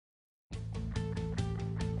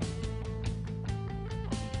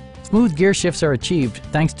Smooth gear shifts are achieved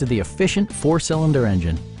thanks to the efficient 4-cylinder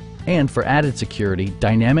engine. And for added security,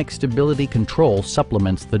 dynamic stability control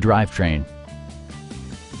supplements the drivetrain.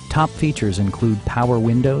 Top features include power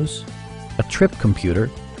windows, a trip computer,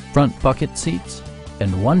 front bucket seats,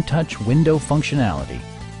 and one-touch window functionality.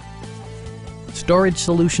 Storage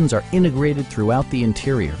solutions are integrated throughout the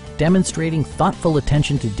interior, demonstrating thoughtful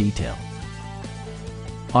attention to detail.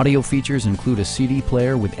 Audio features include a CD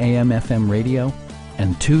player with AM/FM radio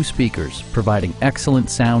and 2 speakers, providing excellent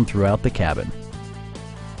sound throughout the cabin.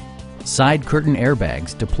 Side curtain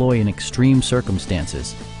airbags deploy in extreme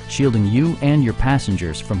circumstances, shielding you and your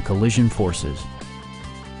passengers from collision forces.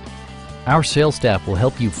 Our sales staff will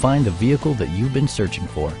help you find the vehicle that you've been searching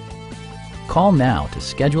for. Call now to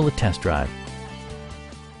schedule a test drive.